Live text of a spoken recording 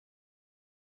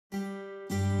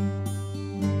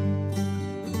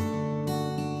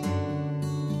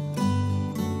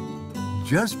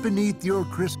Just beneath your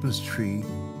Christmas tree,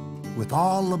 with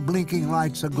all the blinking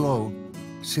lights aglow,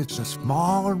 sits a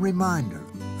small reminder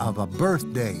of a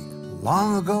birthday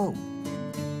long ago.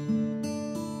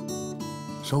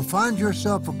 So find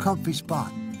yourself a comfy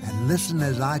spot and listen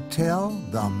as I tell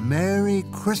the Merry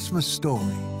Christmas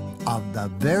story of the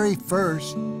very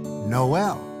first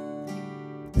Noel.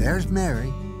 There's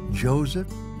Mary,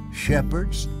 Joseph,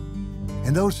 shepherds,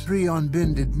 and those three on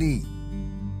bended knee.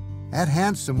 That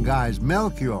handsome guy's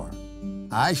Melchior.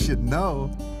 I should know.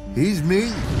 He's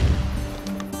me.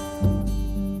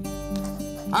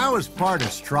 I was part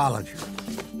astrologer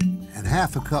and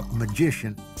half a cup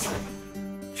magician,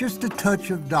 just a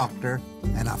touch of doctor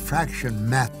and a fraction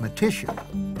mathematician.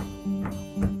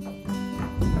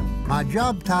 My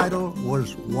job title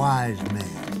was wise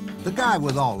man, the guy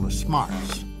with all the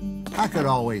smarts. I could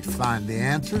always find the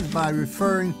answers by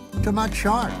referring to my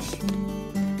charts.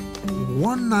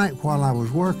 One night while I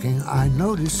was working, I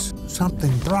noticed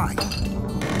something bright.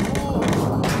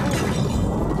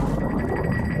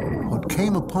 What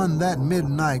came upon that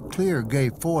midnight clear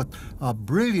gave forth a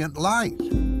brilliant light.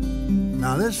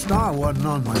 Now, this star wasn't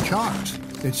on my charts.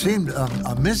 It seemed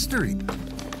a mystery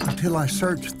until I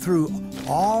searched through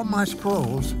all my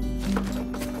scrolls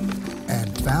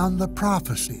and found the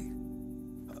prophecy.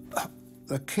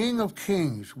 The King of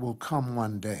Kings will come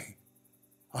one day.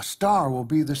 A star will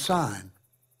be the sign,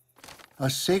 a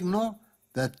signal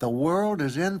that the world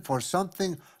is in for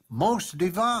something most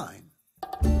divine.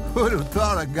 Who'd have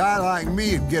thought a guy like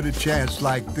me would get a chance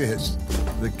like this?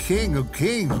 The King of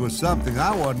Kings was something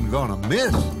I wasn't gonna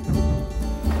miss.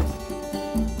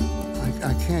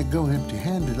 I can't go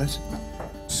empty-handed. Let's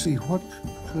see, what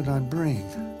could I bring?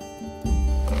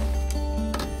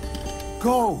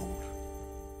 Gold.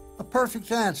 A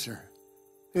perfect answer.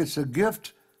 It's a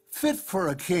gift fit for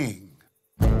a king.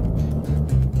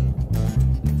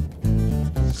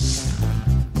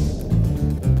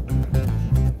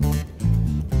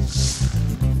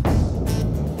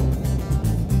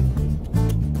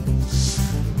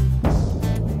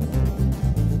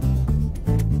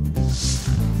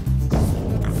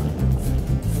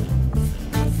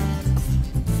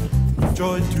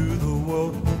 Joy to the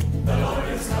world, the Lord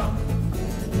is come.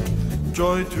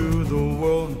 Joy to the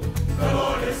world, the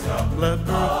Lord is come. Let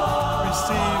earth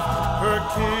receive her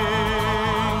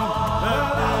King. Let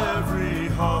every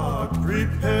heart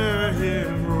prepare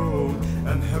him room.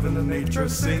 And heaven and nature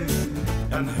sing,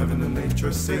 and heaven and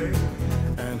nature sing,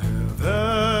 and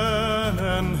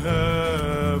heaven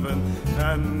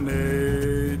and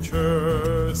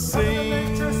nature sing. Heaven and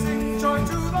nature sing, joy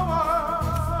to the world.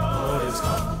 The Lord is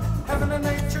come. Heaven and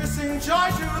nature sing joy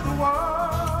to the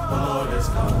world. The Lord is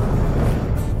come.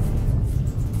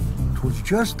 'Twas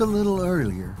just a little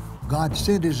earlier, God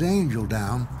sent his angel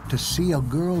down to see a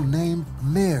girl named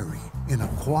Mary in a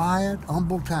quiet,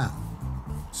 humble town.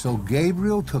 So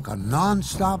Gabriel took a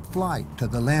non-stop flight to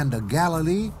the land of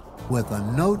Galilee with a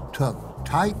note tucked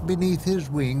tight beneath his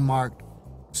wing marked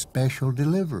special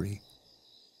delivery.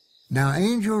 Now,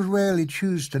 angels rarely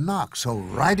choose to knock, so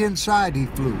right inside he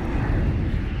flew.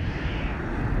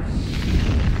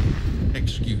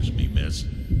 Excuse me, miss.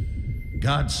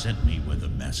 God sent me with a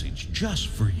message just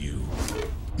for you.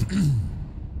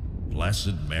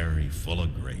 Blessed Mary, full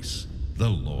of grace, the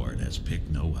Lord has picked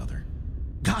no other.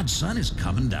 God's Son is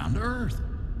coming down to earth,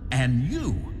 and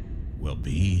you will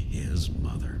be his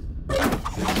mother.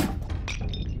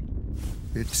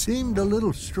 It seemed a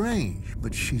little strange,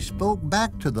 but she spoke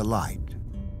back to the light.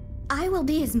 I will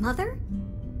be his mother?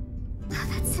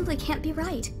 That simply can't be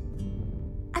right.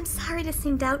 I'm sorry to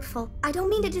seem doubtful. I don't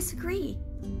mean to disagree.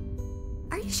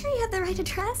 Are you sure you have the right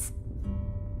address?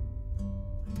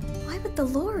 Why would the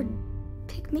Lord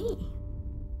pick me?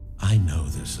 I know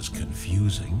this is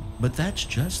confusing, but that's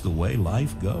just the way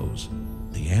life goes.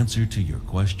 The answer to your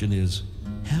question is,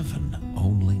 heaven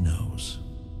only knows.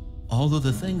 Although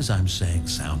the things I'm saying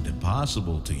sound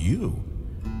impossible to you,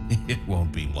 it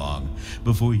won't be long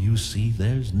before you see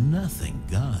there's nothing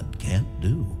God can't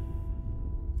do.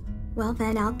 Well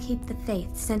then, I'll keep the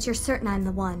faith, since you're certain I'm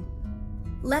the one.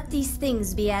 Let these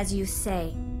things be as you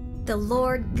say. The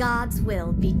Lord God's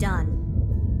will be done.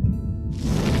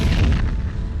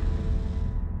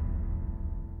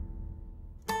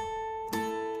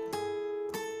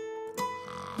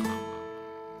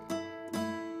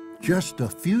 Just a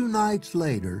few nights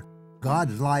later,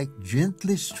 God's light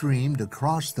gently streamed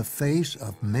across the face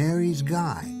of Mary's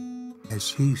guide as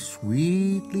he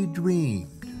sweetly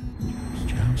dreamed.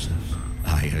 Joseph,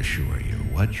 I assure you,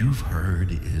 what you've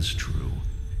heard is true.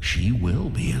 She will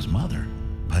be his mother,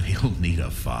 but he'll need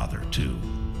a father too.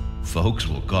 Folks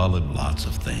will call him lots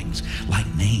of things, like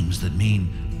names that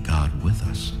mean God with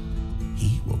us.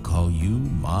 He will call you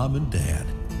Mom and Dad,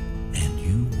 and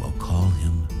you will call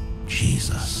him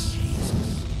Jesus.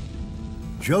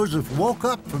 Joseph woke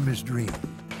up from his dream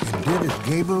and did as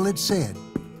Gabriel had said.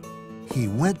 He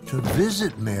went to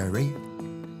visit Mary,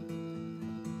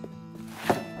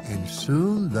 and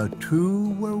soon the two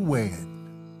were wed.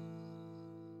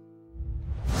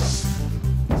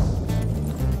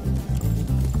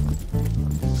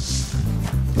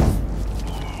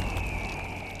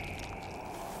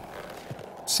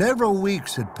 Several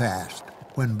weeks had passed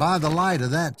when, by the light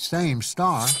of that same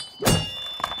star,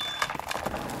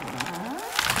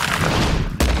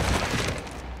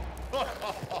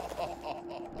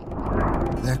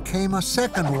 there came a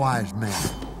second wise man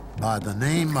by the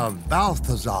name of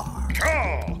Balthazar.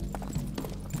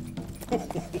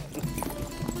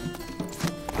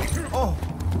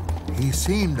 He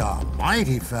seemed a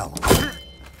mighty fellow,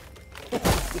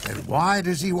 as wide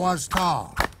as he was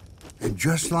tall, and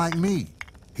just like me.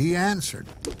 He answered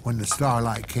when the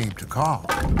starlight came to call.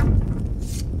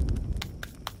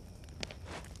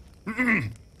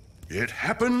 It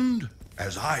happened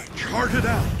as I charted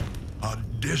out a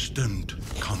distant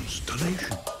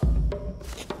constellation.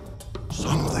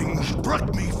 Something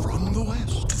struck me from the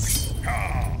west.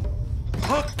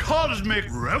 A cosmic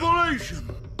revelation.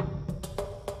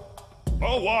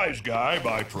 A wise guy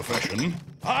by profession,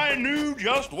 I knew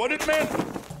just what it meant.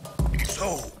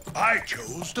 So I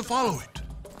chose to follow it,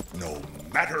 no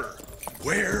matter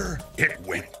where it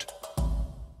went.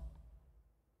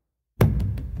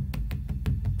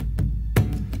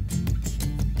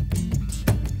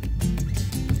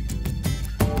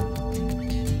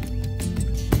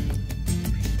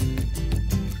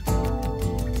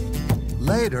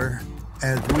 Later,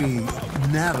 as we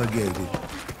navigated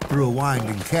through a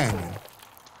winding canyon,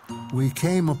 we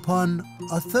came upon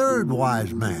a third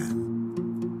wise man.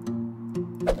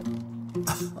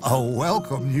 A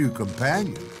welcome new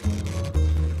companion.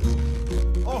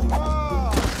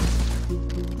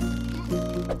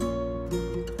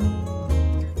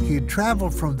 He'd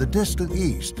traveled from the distant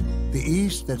east, the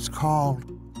east that's called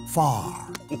far.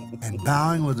 And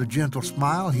bowing with a gentle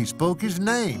smile, he spoke his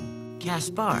name.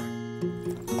 Gaspar.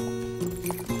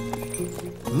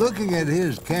 Looking at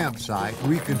his campsite,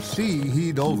 we could see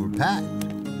he'd overpacked.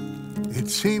 It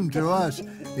seemed to us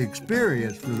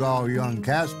experienced was all young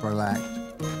Caspar lacked.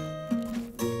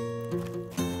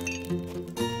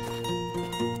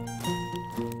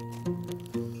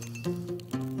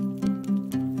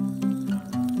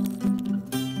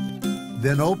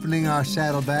 Then opening our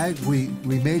saddlebags, we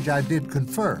Magi did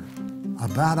confer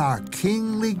about our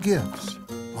kingly gifts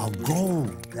of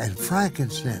gold and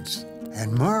frankincense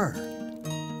and myrrh.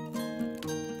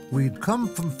 We'd come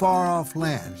from far-off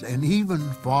lands and even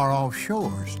far-off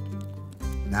shores.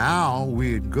 Now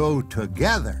we'd go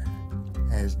together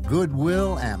as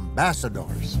goodwill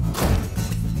ambassadors.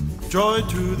 Joy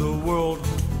to the world,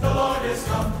 the Lord is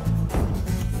come.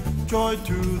 Joy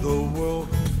to the world,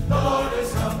 the Lord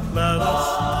is come. Let us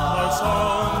our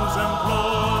songs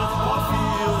employ, o'er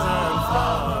fields and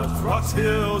flowers, rocks,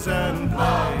 hills, and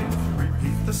plains.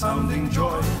 Repeat the sounding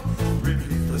joy,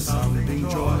 repeat the sounding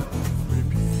joy.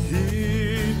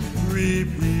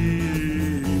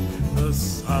 Repeat the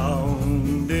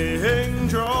sounding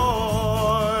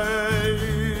joy.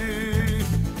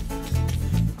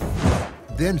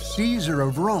 Then Caesar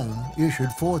of Rome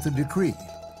issued forth a decree.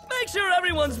 Make sure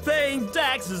everyone's paying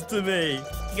taxes to me.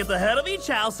 Get the head of each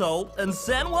household and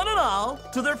send one and all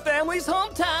to their family's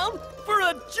hometown for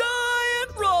a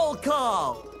giant roll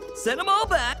call. Send them all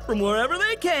back from wherever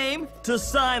they came to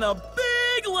sign a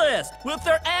big list with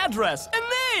their address and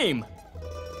name.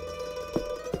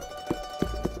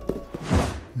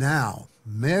 Now,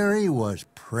 Mary was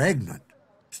pregnant.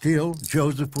 Still,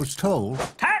 Joseph was told,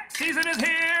 Tax season is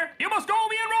here! You must all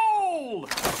be enrolled!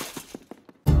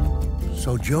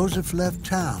 so Joseph left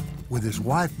town with his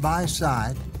wife by his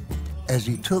side as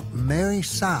he took Mary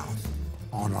south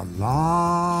on a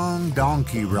long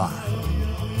donkey ride.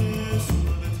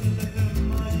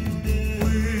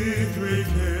 We three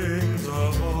kings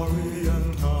of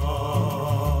Orient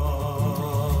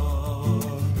are,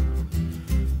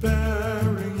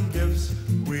 bearing gifts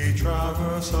we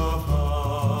traverse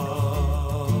afar.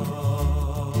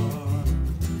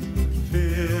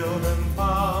 Field and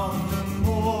fountain,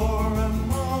 moor and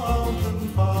mountain,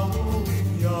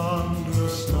 following yonder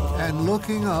star. And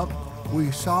looking up, we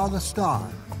saw the star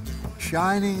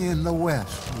shining in the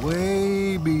west,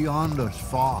 way beyond us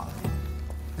far.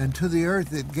 And to the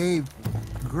earth it gave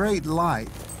great light.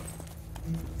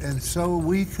 And so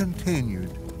we continued,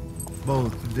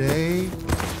 both day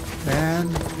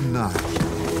and night.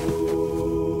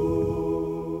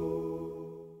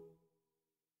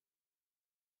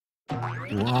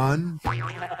 1,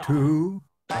 2,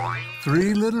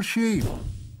 3 little sheep.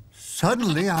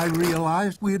 Suddenly, I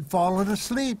realized we had fallen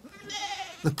asleep.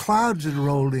 The clouds had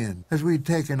rolled in as we'd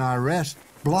taken our rest,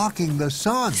 blocking the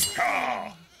sun.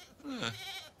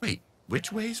 Wait,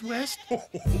 which way's west?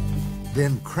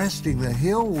 Then, cresting the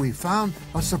hill, we found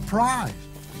a surprise.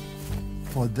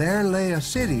 For there lay a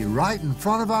city right in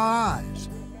front of our eyes.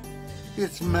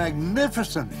 It's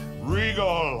magnificent.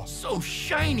 Regal. So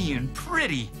shiny and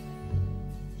pretty.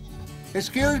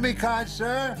 Excuse me, kind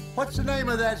sir. What's the name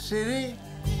of that city?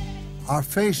 Our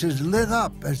faces lit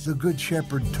up as the Good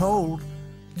Shepherd told.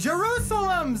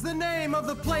 Jerusalem's the name of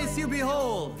the place you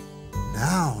behold.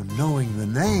 Now, knowing the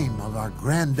name of our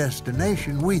grand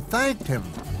destination, we thanked him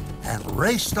and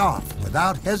raced off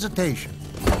without hesitation.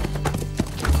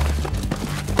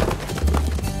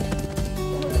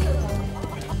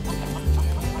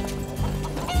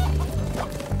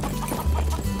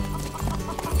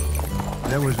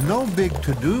 There was no big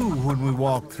to-do when we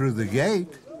walked through the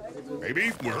gate.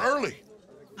 Maybe we're early.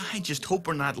 I just hope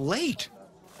we're not late.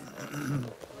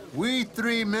 We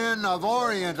 3 men of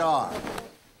Orient are.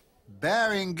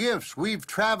 Bearing gifts we've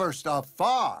traversed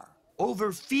afar.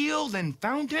 Over field and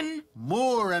fountain?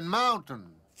 Moor and mountain.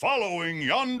 Following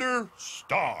yonder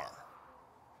star.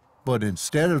 But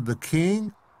instead of the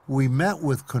king, we met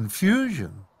with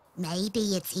confusion.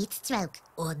 Maybe it's heat stroke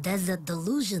or desert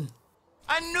delusion.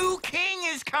 A new king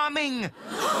is coming!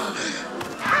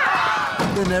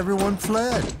 Then everyone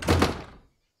fled.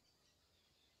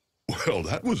 Well,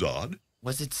 that was odd.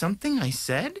 Was it something I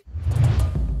said?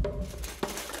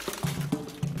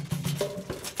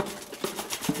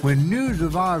 When news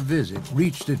of our visit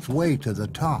reached its way to the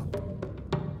top,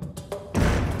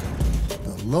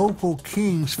 the local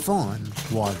king's fund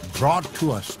was brought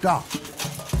to a stop.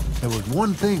 There was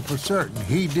one thing for certain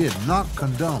he did not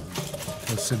condone: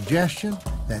 the suggestion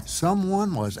that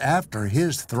someone was after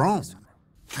his throne.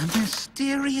 A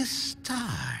mysterious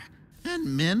star.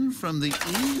 And men from the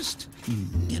east?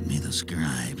 Get me the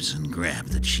scribes and grab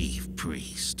the chief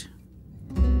priest.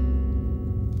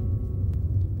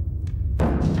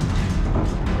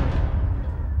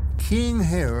 King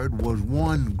Herod was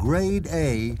one grade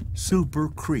A super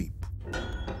creep.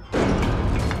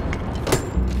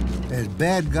 As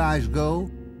bad guys go,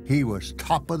 he was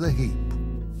top of the heap.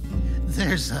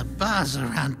 There's a buzz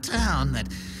around town that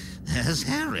has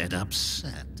Herod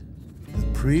upset. The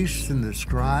priests and the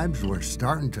scribes were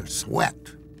starting to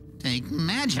sweat. Take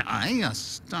Magi, a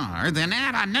star, then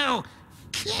add a new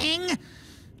king?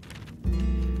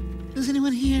 Does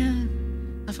anyone hear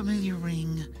a familiar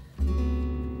ring?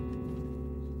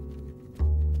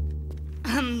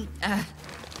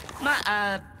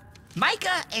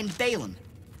 Micah and Balaam,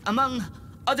 among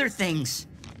other things,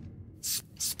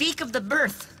 speak of the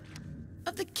birth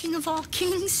of the King of all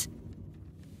kings.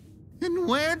 And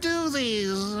where do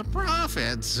these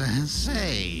prophets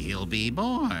say he'll be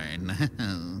born?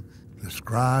 The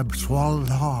scribe swallowed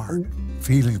hard,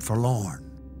 feeling forlorn.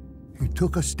 He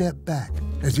took a step back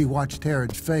as he watched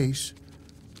Herod's face.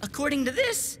 According to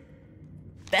this,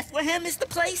 Bethlehem is the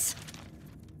place?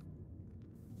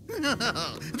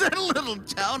 That little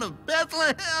town of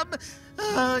Bethlehem?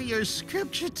 Oh, your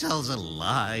scripture tells a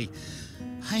lie.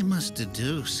 I must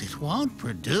deduce it won't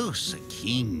produce a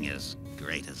king as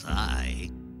great as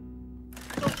I.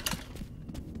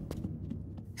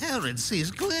 Herod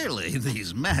sees clearly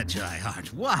these magi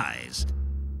aren't wise.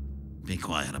 Be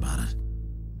quiet about it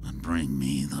and bring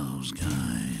me those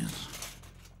guys.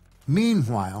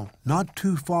 Meanwhile, not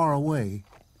too far away,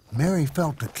 Mary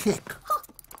felt a kick.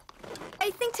 I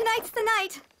think tonight's the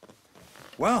night.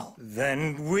 Well,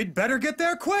 then we'd better get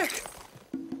there quick.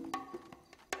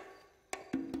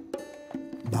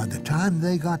 By the time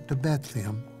they got to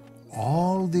Bethlehem,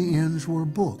 all the inns were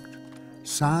booked.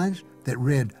 Signs that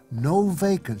read "No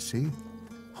vacancy"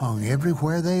 hung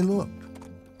everywhere they looked.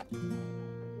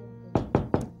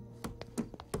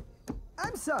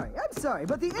 I'm sorry,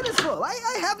 but the inn is full.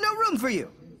 I have no room for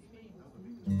you.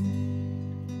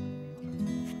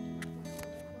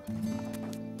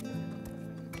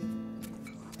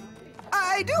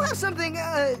 I do have something,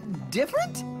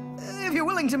 different, if you're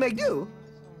willing to make do.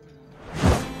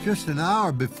 Just an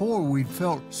hour before, we'd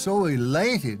felt so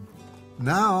elated.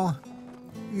 Now,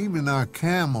 even our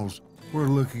camels were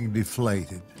looking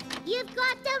deflated. You've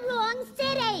got the wrong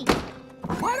city.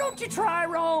 Why don't you try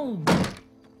Rome?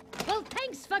 Well,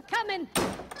 thanks for coming.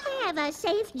 Have a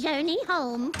safe journey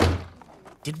home.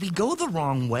 Did we go the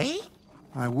wrong way?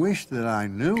 I wish that I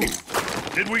knew.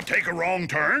 Did we take a wrong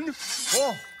turn?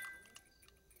 Oh,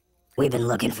 We've been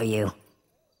looking for you.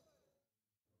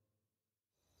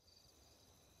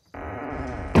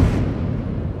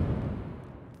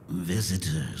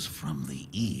 visitors from the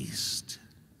east.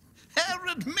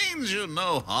 Herod means you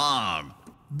no harm.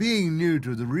 Being new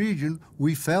to the region,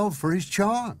 we fell for his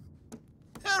charm.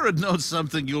 Herod knows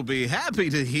something you'll be happy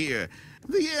to hear.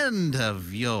 The end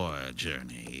of your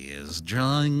journey is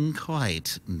drawing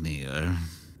quite near.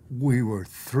 We were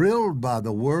thrilled by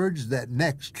the words that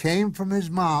next came from his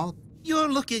mouth. You're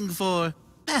looking for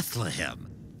Bethlehem,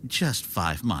 just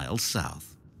 5 miles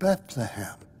south.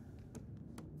 Bethlehem.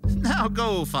 Now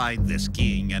go find this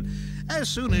king, and as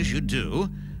soon as you do,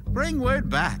 bring word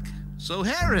back so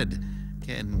Herod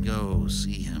can go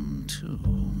see him too.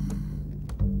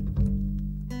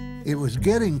 It was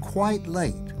getting quite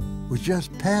late. It was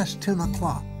just past 10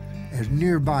 o'clock, as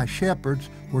nearby shepherds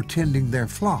were tending their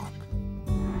flock.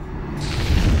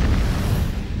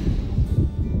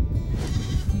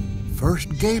 First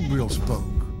Gabriel spoke.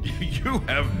 You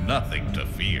have nothing to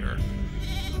fear.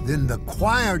 Then the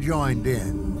choir joined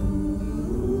in.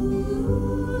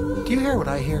 Do you hear what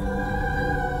I hear?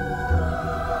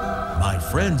 My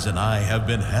friends and I have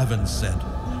been heaven sent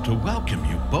to welcome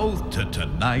you both to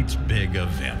tonight's big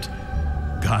event.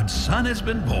 God's Son has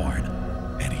been born,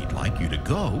 and He'd like you to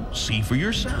go see for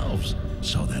yourselves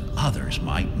so that others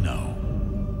might know.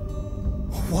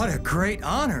 What a great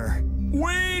honor!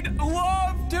 We'd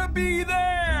love to be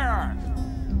there!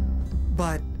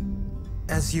 But,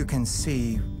 as you can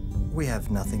see, we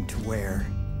have nothing to wear.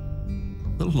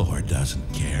 The Lord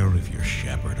doesn't care if you're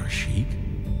shepherd or sheep.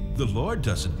 The Lord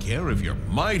doesn't care if you're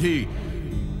mighty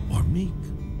or meek.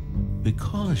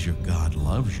 Because your God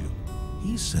loves you,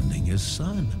 He's sending His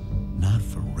Son, not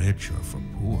for rich or for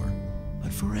poor,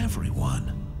 but for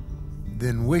everyone.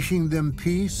 Then, wishing them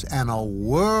peace and a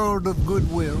world of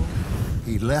goodwill,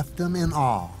 He left them in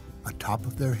awe atop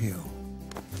of their hill.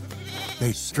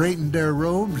 They straightened their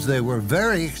robes. They were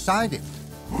very excited.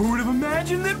 Who'd have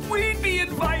imagined that we'd be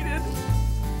invited?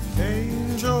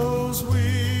 Angels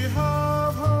we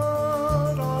have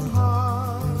heard on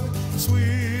high,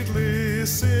 sweetly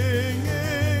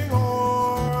singing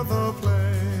o'er the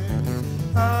plain,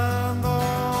 and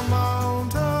the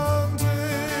mountains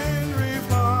in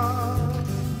reply,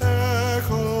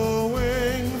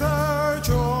 echoing their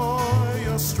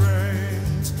joyous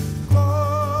strains.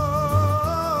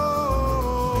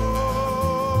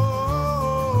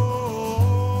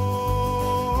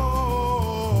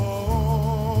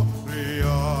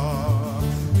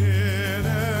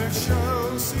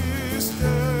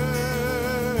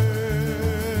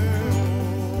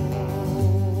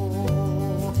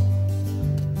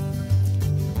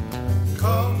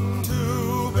 Come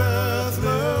to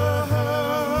Bethlehem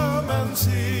and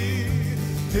see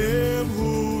Him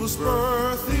whose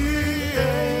birth the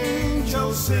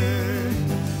angels sing.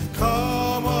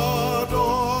 Come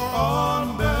adore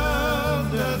on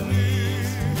bended knee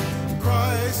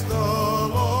Christ the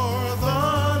Lord,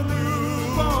 the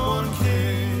newborn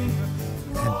King.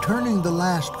 And turning the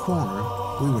last corner,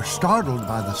 we were startled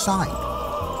by the sight.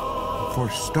 For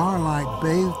starlight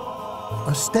bathed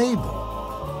a stable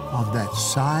on that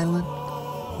silent,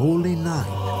 holy night.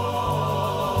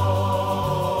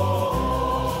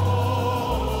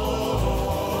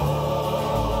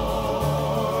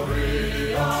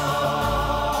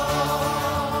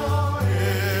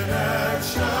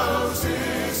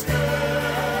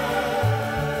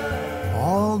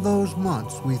 All those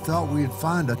months we thought we'd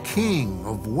find a king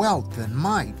of wealth and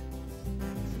might.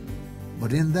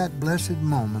 But in that blessed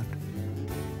moment,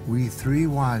 we 3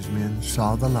 wise men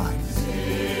saw the light.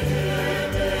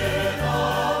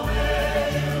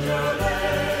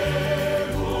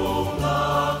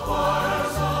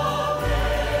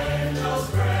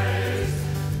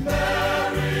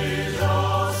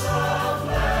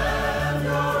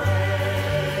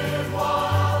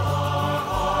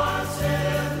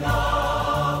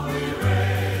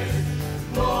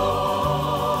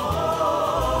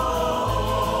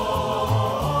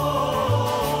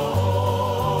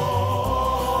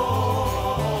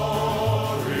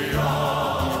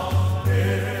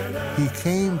 He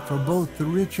came for both the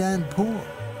rich and poor,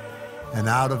 and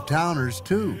out-of-towners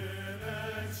too.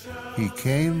 He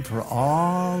came for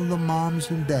all the moms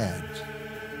and dads.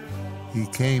 He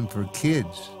came for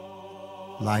kids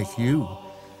like you.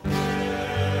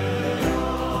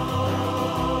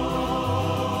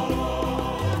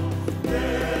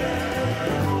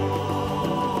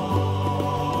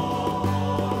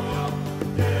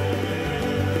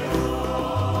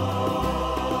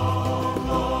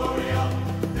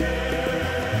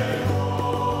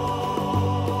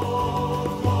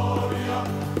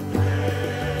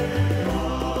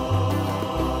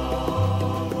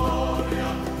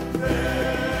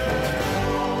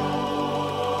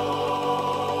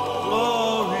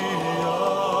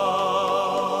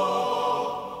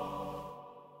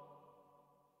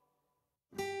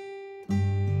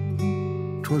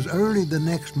 'twas early the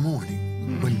next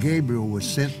morning when Gabriel was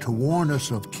sent to warn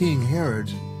us of King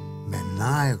Herod's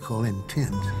maniacal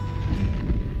intent.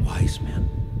 Wise men,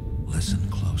 listen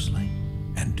closely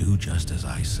and do just as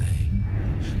I say.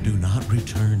 Do not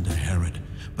return to Herod,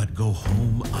 but go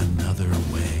home another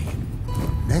way.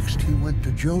 Next he went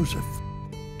to Joseph.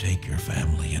 Take your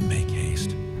family and make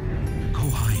haste. Go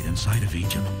hide inside of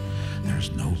Egypt.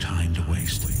 There's no time to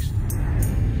waste.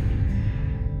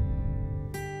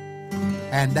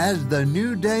 And as the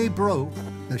new day broke,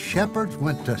 the shepherds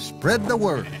went to spread the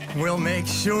word. We'll make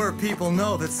sure people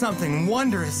know that something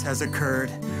wondrous has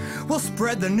occurred. We'll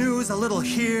spread the news a little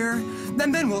here,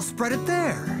 and then we'll spread it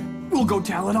there. We'll go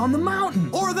tell it on the mountain.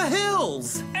 Or the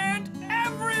hills. And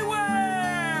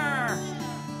everywhere!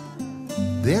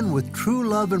 Then with true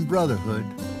love and brotherhood,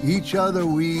 each other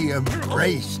we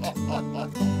embraced.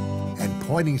 And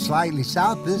pointing slightly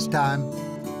south this time,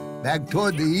 back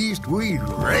toward the east we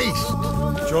raced.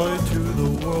 Joy to the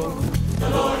world, the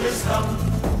Lord is come.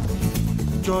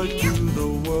 Joy to the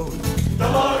world, the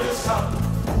Lord is come.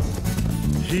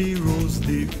 He rules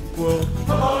the world,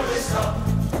 the Lord is come.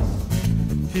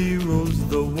 He rules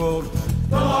the world,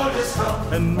 the Lord is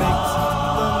come. And makes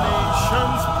the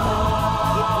nations prove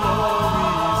the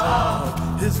glories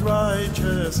of his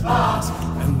righteousness,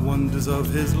 and wonders of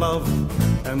his love,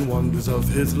 and wonders of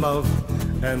his love,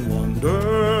 and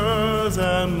wonders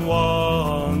of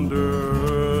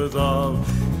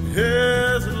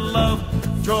his love.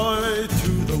 Joy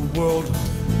to the world,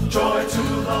 joy to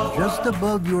the world. Just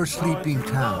above your sleeping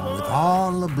town, with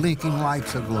all the blinking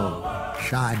lights aglow,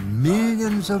 shine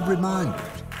millions of reminders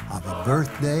of a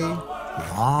birthday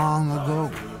long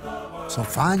ago. So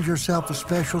find yourself a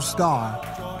special star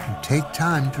and take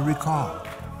time to recall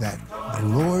that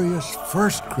glorious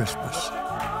first Christmas.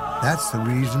 That's the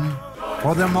reason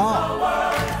for them all.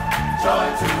 Joy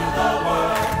to the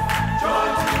world.